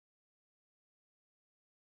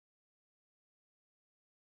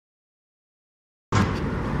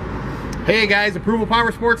Hey guys,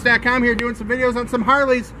 ApprovalPowersports.com here doing some videos on some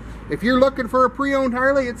Harleys. If you're looking for a pre-owned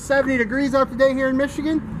Harley, it's 70 degrees out today here in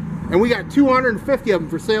Michigan, and we got 250 of them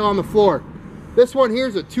for sale on the floor. This one here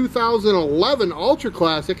is a 2011 Ultra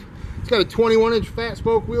Classic. It's got a 21-inch fat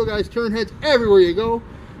spoke wheel, guys. Turn heads everywhere you go.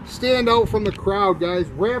 Stand out from the crowd, guys.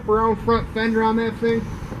 Wrap around front fender on that thing.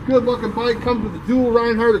 Good looking bike. Comes with a dual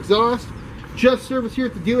Reinhardt exhaust. Just serviced here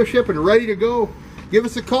at the dealership and ready to go. Give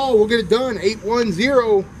us a call. We'll get it done.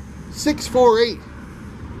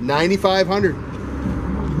 810-648-9500.